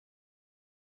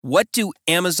What do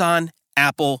Amazon,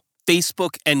 Apple,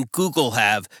 Facebook, and Google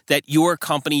have that your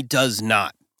company does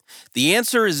not? The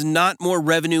answer is not more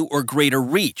revenue or greater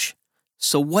reach.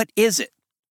 So what is it?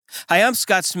 Hi, I'm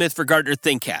Scott Smith for Gartner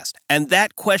ThinkCast, and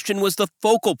that question was the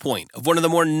focal point of one of the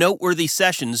more noteworthy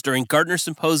sessions during Gartner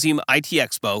Symposium IT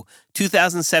Expo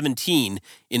 2017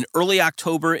 in early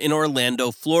October in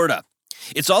Orlando, Florida.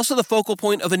 It's also the focal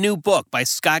point of a new book by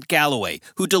Scott Galloway,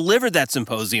 who delivered that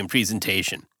symposium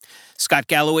presentation. Scott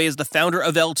Galloway is the founder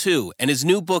of L2, and his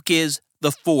new book is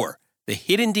The Four, The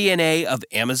Hidden DNA of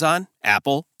Amazon,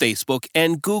 Apple, Facebook,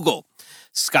 and Google.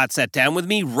 Scott sat down with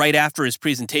me right after his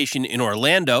presentation in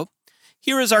Orlando.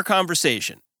 Here is our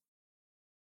conversation.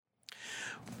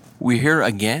 We're here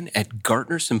again at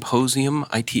Gartner Symposium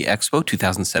IT Expo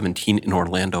 2017 in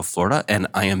Orlando, Florida, and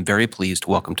I am very pleased to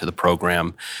welcome to the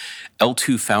program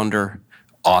L2 founder,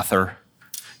 author,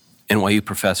 NYU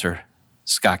professor,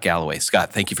 Scott Galloway.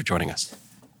 Scott, thank you for joining us.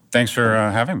 Thanks for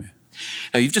having me.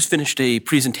 Now, you've just finished a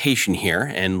presentation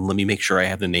here, and let me make sure I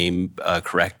have the name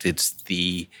correct. It's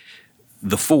the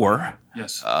Four,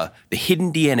 Yes. The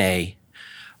Hidden DNA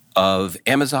of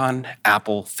Amazon,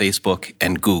 Apple, Facebook,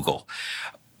 and Google.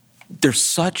 They're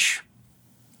such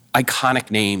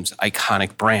iconic names,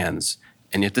 iconic brands,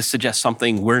 and yet this suggests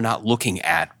something we're not looking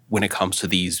at when it comes to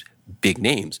these big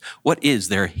names. What is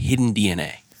their hidden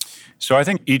DNA? So I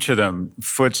think each of them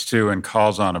foots to and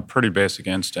calls on a pretty basic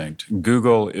instinct.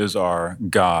 Google is our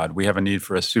God. We have a need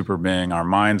for a super being. Our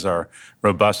minds are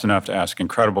robust enough to ask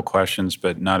incredible questions,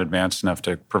 but not advanced enough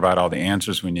to provide all the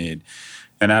answers we need.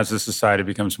 And as the society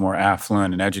becomes more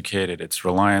affluent and educated, its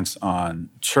reliance on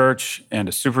church and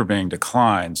a super being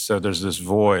declines. So there's this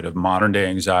void of modern day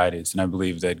anxieties. And I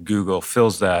believe that Google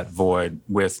fills that void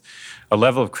with a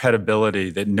level of credibility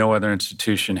that no other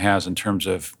institution has in terms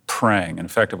of praying, and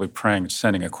effectively praying,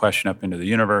 sending a question up into the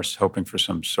universe, hoping for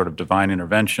some sort of divine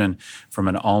intervention from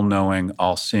an all-knowing,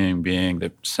 all-seeing being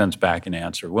that sends back an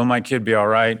answer. Will my kid be all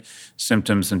right?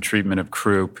 Symptoms and treatment of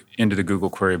croup into the Google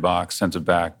query box, sends it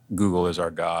back. Google is our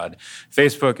God.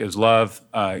 Facebook is love,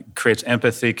 creates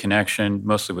empathy, connection,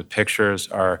 mostly with pictures.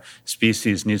 Our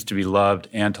species needs to be loved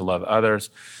and to love others.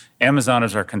 Amazon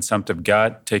is our consumptive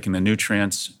gut, taking the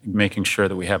nutrients, making sure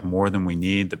that we have more than we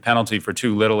need. The penalty for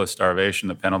too little is starvation.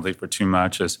 The penalty for too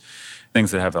much is things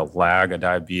that have a lag, a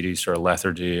diabetes or a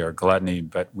lethargy or gluttony.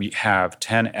 But we have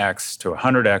 10x to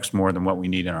 100x more than what we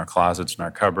need in our closets and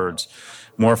our cupboards.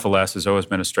 More for less has always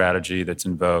been a strategy that's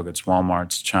in vogue. It's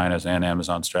Walmart's, China's, and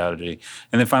Amazon's strategy.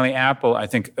 And then finally, Apple, I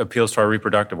think, appeals to our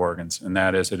reproductive organs, and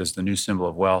that is it is the new symbol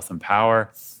of wealth and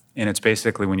power. And it's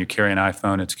basically when you carry an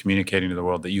iPhone, it's communicating to the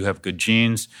world that you have good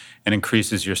genes and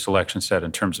increases your selection set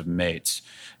in terms of mates.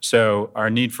 So our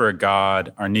need for a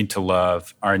God, our need to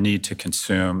love, our need to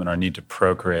consume, and our need to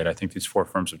procreate, I think these four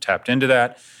firms have tapped into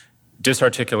that,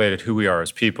 disarticulated who we are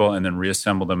as people, and then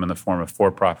reassembled them in the form of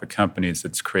for-profit companies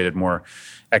that's created more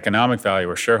economic value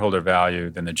or shareholder value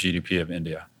than the GDP of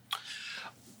India.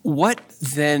 What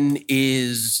then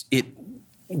is it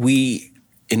we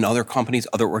in other companies,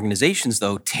 other organizations,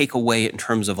 though, take away in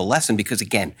terms of a lesson? Because,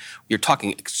 again, you're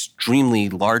talking extremely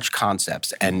large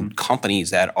concepts and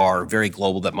companies that are very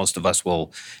global that most of us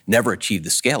will never achieve the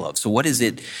scale of. So what is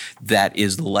it that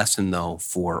is the lesson, though,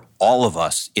 for all of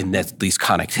us in these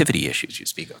connectivity issues you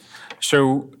speak of?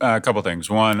 So a couple things.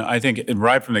 One, I think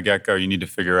right from the get-go, you need to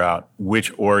figure out which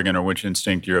organ or which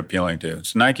instinct you're appealing to.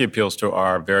 So Nike appeals to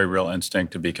our very real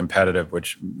instinct to be competitive,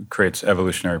 which creates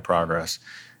evolutionary progress.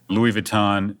 Louis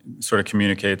Vuitton sort of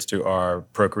communicates to our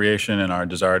procreation and our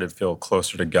desire to feel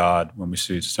closer to God when we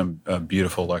see some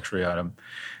beautiful luxury item.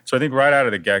 So I think right out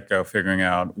of the get-go, figuring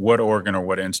out what organ or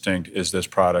what instinct is this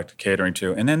product catering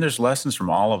to. And then there's lessons from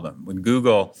all of them. With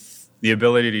Google, the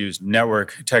ability to use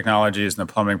network technologies and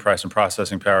the plumbing, price, and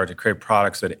processing power to create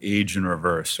products that age in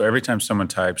reverse. So every time someone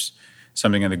types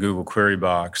something in the Google query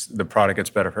box, the product gets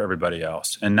better for everybody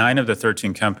else. And 9 of the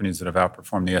 13 companies that have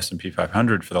outperformed the S&P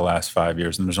 500 for the last 5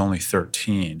 years, and there's only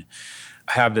 13,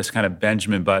 have this kind of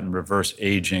Benjamin Button reverse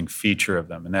aging feature of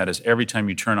them. And that is every time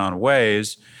you turn on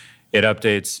Waze, it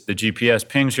updates the GPS,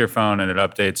 pings your phone, and it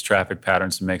updates traffic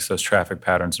patterns and makes those traffic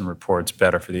patterns and reports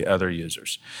better for the other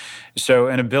users. So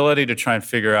an ability to try and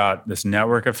figure out this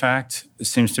network effect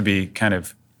seems to be kind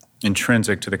of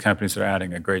intrinsic to the companies that are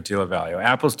adding a great deal of value.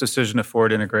 Apple's decision to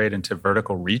forward integrate into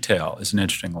vertical retail is an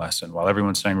interesting lesson. While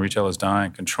everyone's saying retail is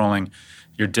dying, controlling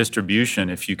your distribution,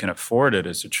 if you can afford it,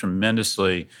 is a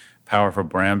tremendously powerful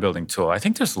brand building tool. I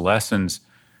think there's lessons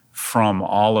from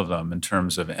all of them in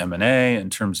terms of M&A,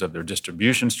 in terms of their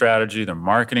distribution strategy, their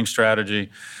marketing strategy.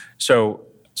 So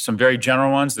some very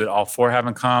general ones that all four have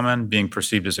in common: being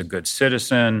perceived as a good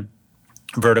citizen,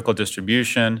 vertical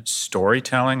distribution,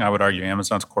 storytelling. I would argue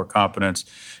Amazon's core competence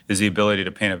is the ability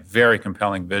to paint a very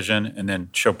compelling vision and then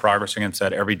show progress against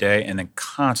that every day and then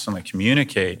constantly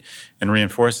communicate and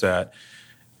reinforce that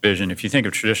vision. If you think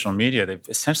of traditional media, they've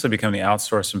essentially become the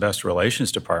outsourced investor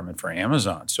relations department for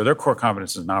Amazon. So their core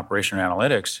competence is in operation and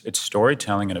analytics. It's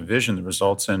storytelling and a vision that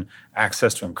results in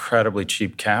access to incredibly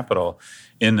cheap capital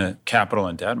in the capital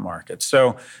and debt market.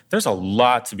 So there's a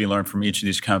lot to be learned from each of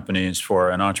these companies for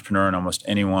an entrepreneur and almost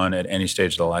anyone at any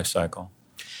stage of the life cycle.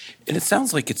 And it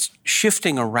sounds like it's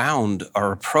shifting around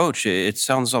our approach. It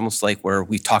sounds almost like where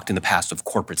we talked in the past of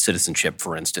corporate citizenship,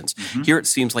 for instance. Mm-hmm. Here it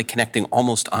seems like connecting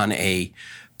almost on a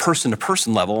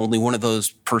person-to-person level. Only one of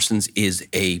those persons is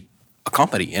a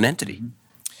company, an entity. Mm-hmm.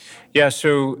 Yeah,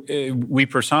 so we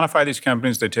personify these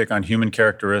companies. They take on human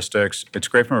characteristics. It's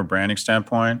great from a branding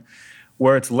standpoint.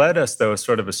 Where it's led us, though, is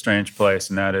sort of a strange place,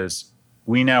 and that is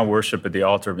we now worship at the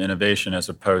altar of innovation as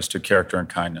opposed to character and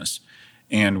kindness.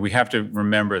 And we have to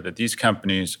remember that these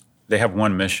companies, they have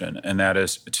one mission, and that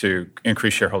is to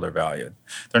increase shareholder value.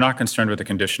 They're not concerned with the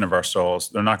condition of our souls.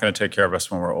 They're not going to take care of us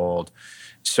when we're old.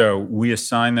 So we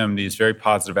assign them these very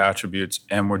positive attributes,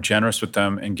 and we're generous with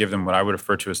them and give them what I would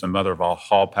refer to as the mother of all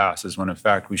hall passes, when in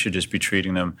fact we should just be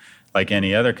treating them like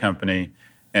any other company,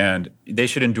 and they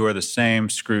should endure the same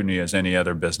scrutiny as any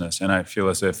other business. And I feel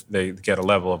as if they get a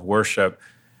level of worship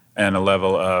and a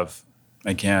level of,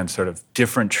 again, sort of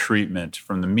different treatment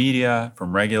from the media,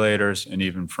 from regulators, and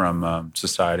even from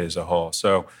society as a whole.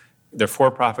 So they're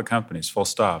for-profit companies, full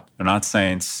stop. They're not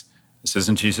saints. This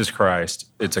isn't Jesus Christ.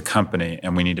 It's a company,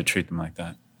 and we need to treat them like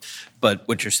that. But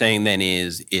what you're saying then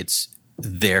is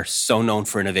they're so known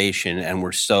for innovation, and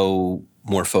we're so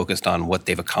more focused on what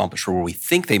they've accomplished or where we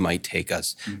think they might take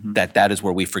us, mm-hmm. that is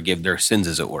where we forgive their sins,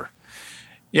 as it were.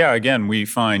 Yeah, again, we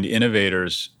find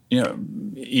innovators,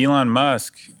 Elon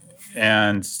Musk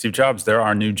and Steve Jobs, they're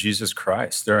our new Jesus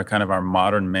Christ. They're kind of our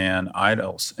modern man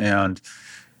idols. And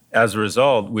as a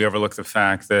result, we overlook the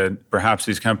fact that perhaps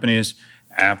these companies,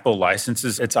 Apple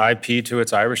licenses its IP to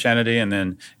its Irish entity and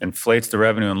then inflates the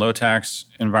revenue in low tax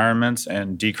environments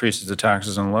and decreases the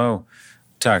taxes in low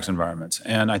tax environments.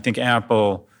 And I think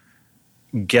Apple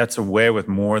gets away with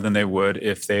more than they would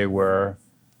if they were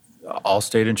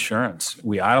Allstate Insurance.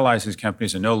 We idolize these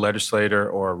companies, and no legislator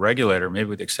or regulator, maybe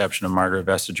with the exception of Margaret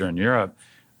Vestager in Europe,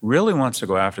 really wants to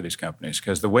go after these companies,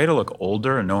 because the way to look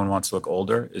older, and no one wants to look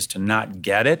older, is to not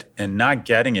get it, and not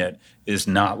getting it is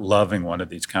not loving one of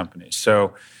these companies.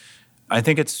 So I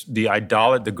think it's I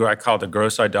call it the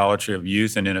gross idolatry of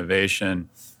youth and innovation.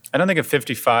 I don't think a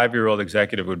 55-year-old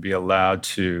executive would be allowed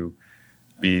to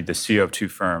be the CEO of two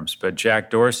firms. But Jack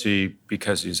Dorsey,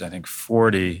 because he's, I think,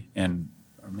 40,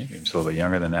 or maybe he's a little bit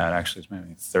younger than that, actually, he's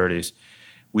maybe 30s,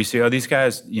 we see, these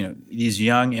guys, these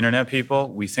young internet people,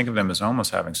 we think of them as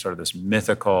almost having sort of this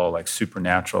mythical,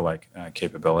 supernatural,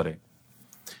 capability.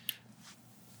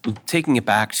 Taking it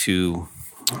back to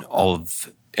all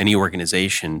of any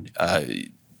organization,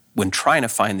 when trying to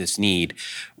find this need,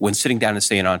 when sitting down and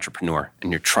say an entrepreneur,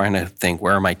 and you're trying to think,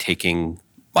 where am I taking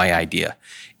my idea?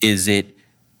 Is it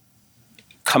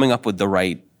coming up with the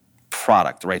right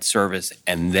product, the right service,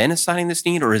 and then assigning this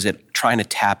need? Or is it trying to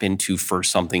tap into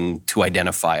first something to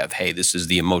identify of, hey, this is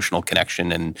the emotional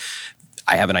connection and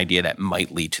I have an idea that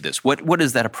might lead to this? What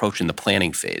is that approach in the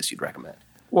planning phase you'd recommend?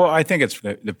 Well, I think it's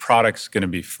the product's going to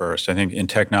be first. I think in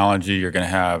technology, you're going to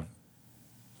have,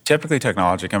 typically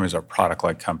technology companies are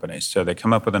product-like companies. So they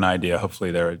come up with an idea.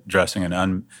 Hopefully they're addressing an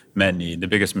unmet need. The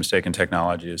biggest mistake in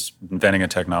technology is inventing a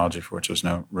technology for which there's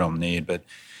no real need. But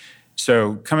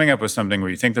so coming up with something where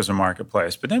you think there's a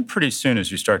marketplace, but then pretty soon as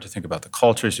you start to think about the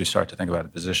cultures, you start to think about the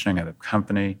positioning of the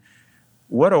company,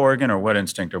 what organ or what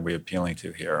instinct are we appealing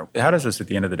to here? How does this, at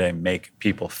the end of the day, make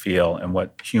people feel, and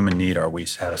what human need are we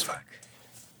satisfying?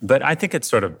 But I think it's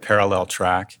sort of parallel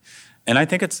track, and I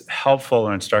think it's helpful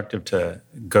or instructive to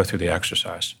go through the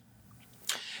exercise.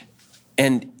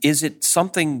 And is it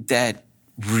something that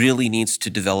really needs to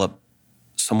develop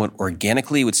somewhat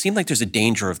organically? It would seem like there's a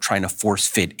danger of trying to force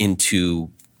fit into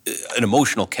an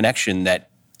emotional connection that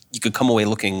you could come away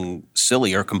looking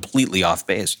silly or completely off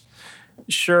base.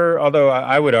 Sure, although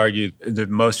I would argue that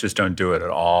most just don't do it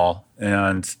at all.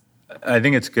 And I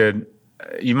think it's good.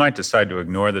 You might decide to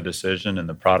ignore the decision and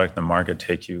the product and the market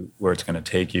take you where it's going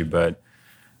to take you, but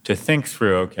to think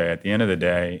through, okay, at the end of the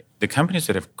day, the companies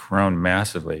that have grown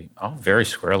massively all very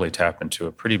squarely tap into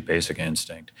a pretty basic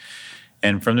instinct.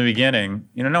 And from the beginning,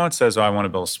 no one says, I want to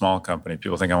build a small company.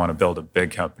 People think I want to build a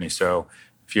big company. So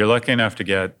if you're lucky enough to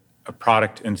get a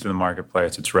product into the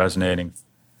marketplace, it's resonating.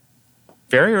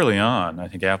 Very early on, I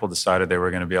think Apple decided they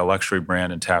were going to be a luxury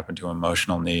brand and tap into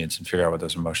emotional needs and figure out what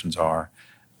those emotions are.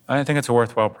 I think it's a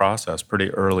worthwhile process, pretty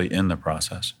early in the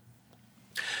process.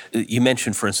 You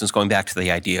mentioned, for instance, going back to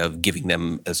the idea of giving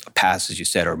them as a pass, as you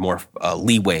said, or more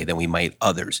leeway than we might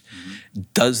others. Mm-hmm.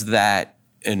 Does that,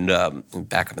 and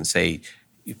back up and say,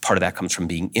 part of that comes from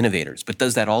being innovators, but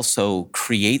does that also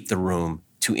create the room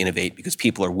to innovate because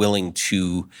people are willing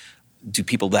to, do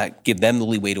people that give them the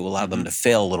leeway to allow them to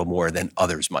fail a little more than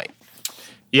others might?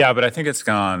 Yeah, but I think it's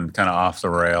gone kind of off the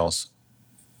rails.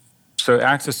 So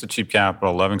access to cheap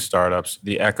capital, loving startups,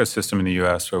 the ecosystem in the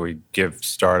U.S. where we give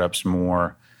startups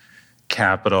more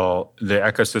capital, the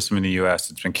ecosystem in the U.S.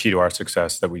 that's been key to our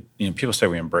success that we, people say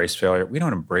we embrace failure. We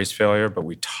don't embrace failure, but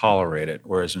we tolerate it.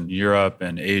 Whereas in Europe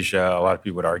and Asia, a lot of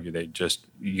people would argue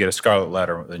you get a scarlet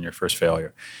letter in your first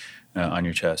failure on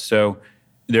your chest. So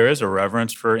there is a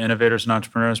reverence for innovators and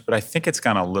entrepreneurs, but I think it's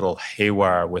gone a little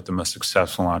haywire with the most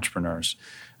successful entrepreneurs.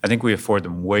 I think we afford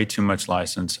them way too much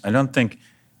license. I don't think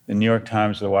the New York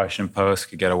Times or the Washington Post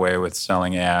could get away with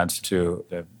selling ads to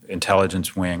the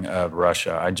intelligence wing of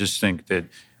Russia. I just think that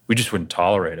we just wouldn't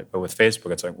tolerate it. But with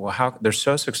Facebook, it's like, well, how they're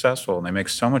so successful and they make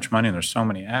so much money and there's so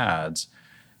many ads.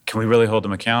 Can we really hold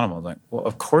them accountable? Like, well,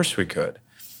 of course we could.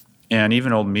 And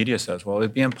even old media says, well,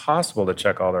 it'd be impossible to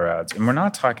check all their ads. And we're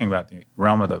not talking about the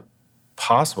realm of the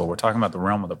possible. We're talking about the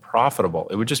realm of the profitable.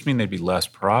 It would just mean they'd be less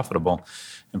profitable.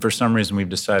 And for some reason, we've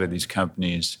decided these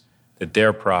companies, that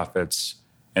their profits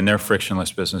and their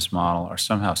frictionless business model are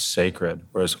somehow sacred,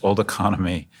 whereas old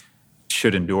economy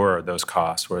should endure those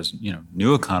costs, whereas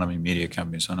new economy media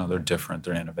companies, I know they're different,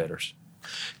 they're innovators.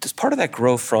 Does part of that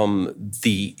grow from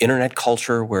the internet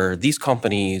culture where these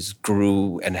companies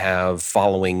grew and have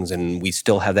followings and we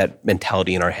still have that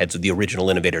mentality in our heads of the original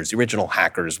innovators, the original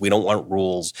hackers? We don't want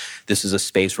rules. This is a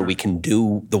space where we can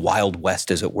do the Wild West,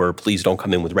 as it were. Please don't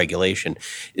come in with regulation.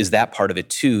 Is that part of it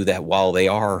too, that while they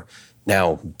are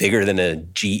now bigger than a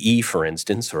GE, for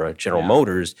instance, or a General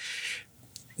Motors,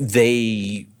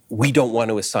 we don't want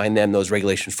to assign them those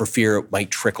regulations for fear it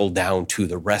might trickle down to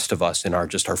the rest of us in our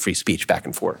free speech back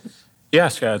and forth?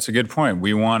 Yes, it's a good point.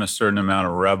 We want a certain amount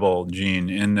of rebel gene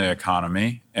in the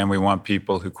economy, and we want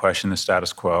people who question the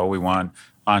status quo. We want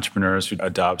entrepreneurs who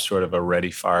adopt sort of a ready,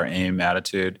 fire, aim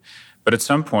attitude. But at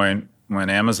some point,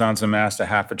 when Amazon's amassed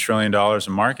 $500 billion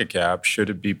in market cap, should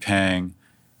it be paying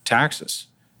taxes?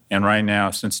 And right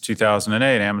now, since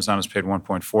 2008, Amazon has paid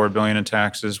 $1.4 billion in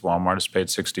taxes. Walmart has paid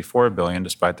 $64 billion,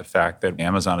 despite the fact that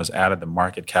Amazon has added the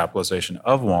market capitalization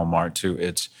of Walmart to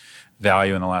its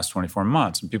value in the last 24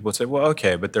 months. And people would say, well,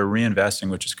 okay, but they're reinvesting,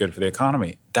 which is good for the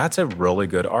economy. That's a really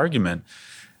good argument.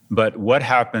 But what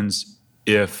happens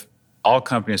if all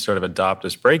companies sort of adopt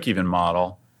this break-even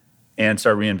model and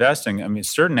start reinvesting? I mean,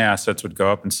 certain assets would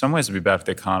go up. In some ways, it would be bad for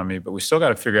the economy, but we still got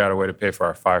to figure out a way to pay for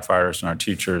our firefighters and our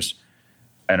teachers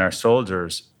and our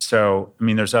soldiers. So, I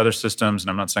mean, there's other systems, and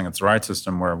I'm not saying it's the right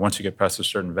system, where once you get past a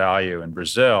certain value in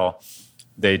Brazil,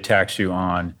 they tax you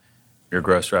on your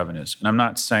gross revenues. And I'm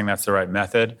not saying that's the right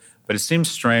method, but it seems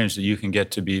strange that you can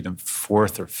get to be the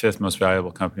fourth or fifth most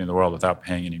valuable company in the world without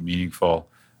paying any meaningful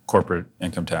corporate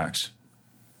income tax.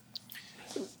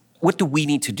 What do we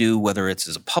need to do, whether it's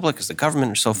as a public, as the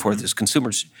government, or so forth, as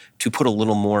consumers, to put a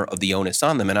little more of the onus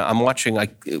on them? And I'm watching,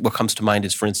 what comes to mind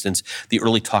is, for instance, the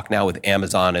early talk now with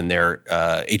Amazon and their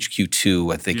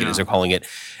HQ2, I think it is, they're calling it.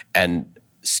 And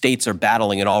states are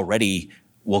battling it already.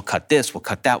 We'll cut this, we'll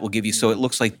cut that, we'll give you. So it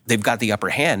looks like they've got the upper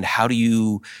hand. How do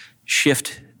you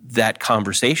shift that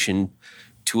conversation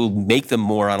to make them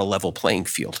more on a level playing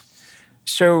field?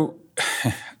 So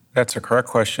that's a correct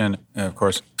question, of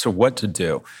course. So what to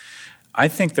do? I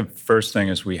think the first thing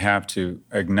is we have to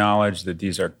acknowledge that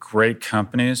these are great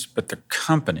companies, but they're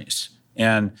companies.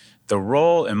 And the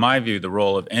role, in my view, the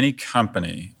role of any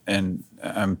company, and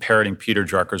I'm parroting Peter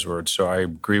Drucker's words, so I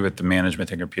agree with the management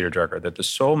thinker Peter Drucker, that the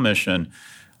sole mission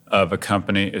of a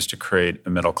company is to create a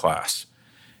middle class.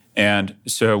 And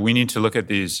so we need to look at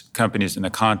these companies in the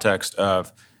context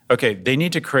of, okay, they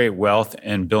need to create wealth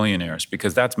and billionaires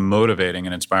because that's motivating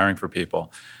and inspiring for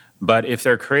people. But if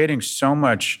they're creating so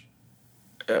much,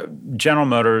 General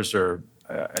Motors, or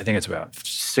I think it's about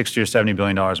 $60 or $70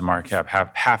 billion in market cap,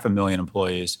 have 500,000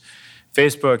 employees.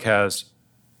 Facebook has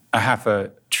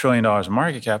 $500 billion in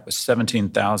market cap with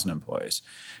 17,000 employees.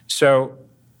 So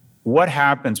what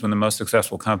happens when the most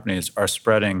successful companies are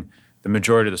spreading the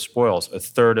majority of the spoils? A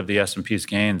third of the S&P's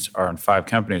gains are in 5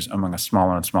 companies among a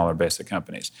smaller and smaller base of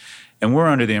companies. And we're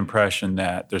under the impression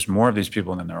that there's more of these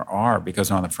people than there are because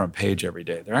they're on the front page every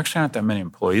day. There actually aren't that many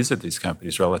employees at these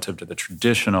companies relative to the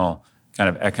traditional kind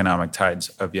of economic tides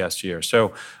of yesteryear.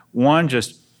 So one,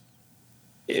 just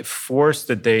force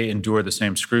that they endure the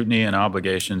same scrutiny and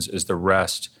obligations as the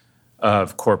rest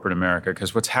of corporate America.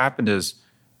 Because what's happened is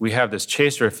we have this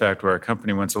chaser effect where a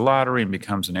company wins a lottery and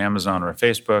becomes an Amazon or a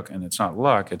Facebook, and it's not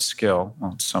luck, it's skill.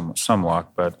 Well, it's some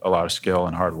luck, but a lot of skill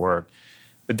and hard work.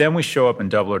 But then we show up and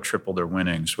double or triple their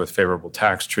winnings with favorable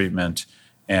tax treatment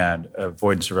and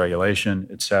avoidance of regulation,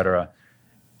 et cetera.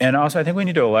 And also, I think we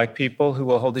need to elect people who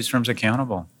will hold these firms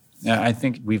accountable. I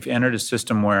think we've entered a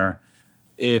system where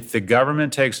if the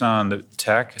government takes on the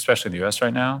tech, especially in the U.S.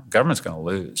 right now, government's going to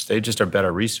lose. They just are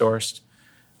better resourced,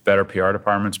 better PR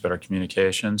departments, better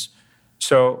communications.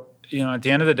 So, at the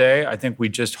end of the day, I think we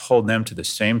just hold them to the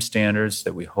same standards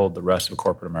that we hold the rest of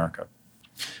corporate America.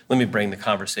 Let me bring the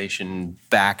conversation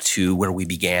back to where we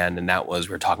began, and that was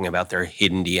we're talking about their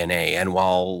hidden DNA. And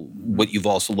while what you've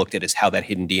also looked at is how that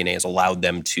hidden DNA has allowed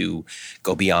them to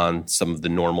go beyond some of the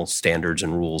normal standards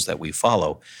and rules that we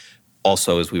follow,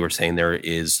 also, as we were saying, there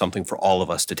is something for all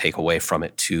of us to take away from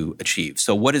it to achieve.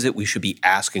 So what is it we should be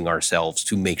asking ourselves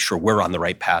to make sure we're on the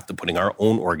right path to putting our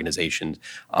own organizations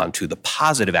onto the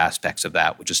positive aspects of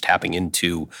that, which is tapping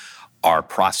into our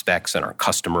prospects and our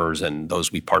customers and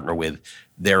those we partner with,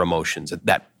 their emotions,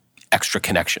 that extra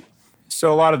connection?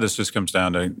 So a lot of this just comes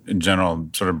down to general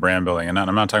sort of brand building. And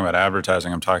I'm not talking about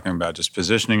advertising. I'm talking about just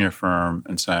positioning your firm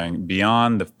and saying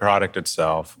beyond the product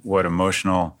itself, what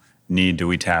emotional need do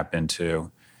we tap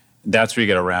into? That's where you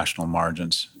get irrational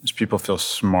margins. As people feel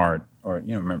smart, or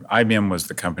remember, IBM was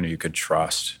the company you could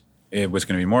trust. It was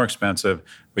going to be more expensive,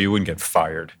 but you wouldn't get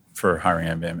fired for hiring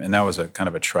IBM, and that was a kind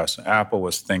of a trust. Apple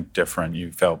was think different.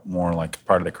 You felt more like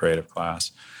part of the creative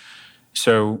class.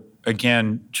 So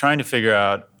again, trying to figure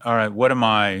out, all right, what am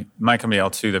my company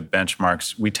L2 that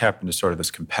benchmarks? We tap into sort of this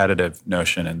competitive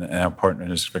notion, and how important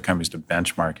it is for companies to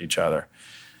benchmark each other.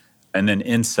 And then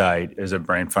insight is a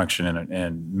brain function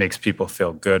and makes people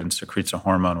feel good and secretes a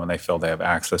hormone when they feel they have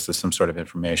access to some sort of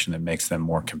information that makes them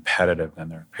more competitive than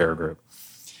their peer group.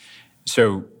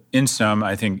 So in sum,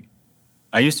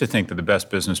 I used to think that the best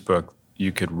business book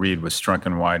you could read was Strunk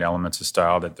and White, Elements of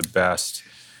Style, that the best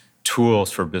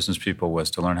tools for business people was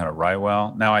to learn how to write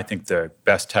well. Now I think the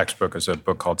best textbook is a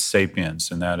book called Sapiens,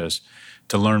 and that is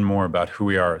to learn more about who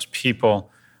we are as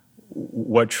people,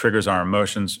 what triggers our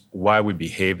emotions, why we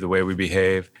behave the way we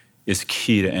behave is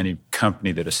key to any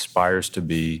company that aspires to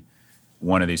be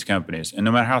one of these companies. And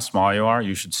no matter how small you are,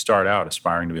 you should start out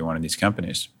aspiring to be one of these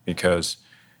companies, because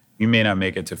you may not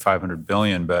make it to 500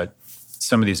 billion, but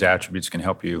some of these attributes can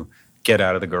help you get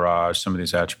out of the garage. Some of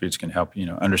these attributes can help,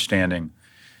 understanding.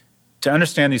 To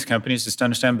understand these companies is to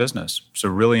understand business. So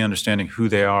really understanding who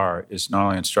they are is not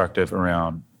only instructive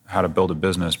around how to build a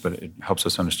business, but it helps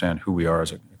us understand who we are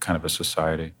as a kind of a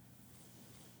society.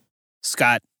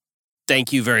 Scott,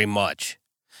 thank you very much.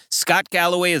 Scott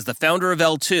Galloway is the founder of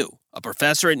L2, a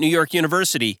professor at New York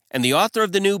University, and the author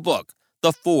of the new book,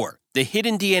 The Four, The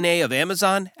Hidden DNA of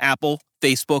Amazon, Apple,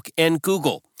 Facebook, and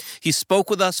Google. He spoke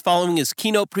with us following his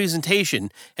keynote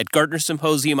presentation at Gartner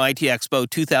Symposium IT Expo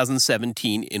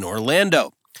 2017 in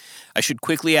Orlando. I should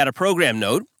quickly add a program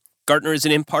note. Gartner is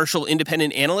an impartial,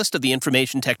 independent analyst of the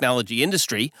information technology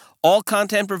industry. All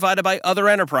content provided by other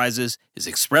enterprises is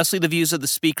expressly the views of the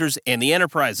speakers and the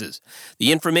enterprises.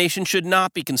 The information should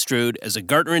not be construed as a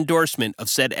Gartner endorsement of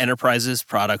said enterprises,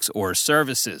 products, or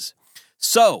services.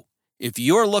 So, if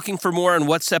you're looking for more on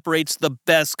what separates the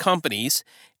best companies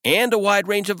and a wide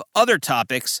range of other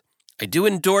topics, I do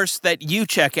endorse that you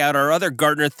check out our other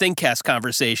Gartner ThinkCast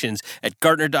conversations at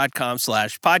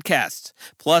gartner.com/podcasts,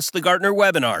 plus the Gartner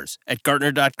webinars at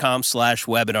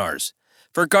gartner.com/webinars.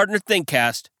 For Gartner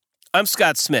ThinkCast, I'm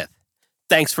Scott Smith.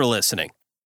 Thanks for listening.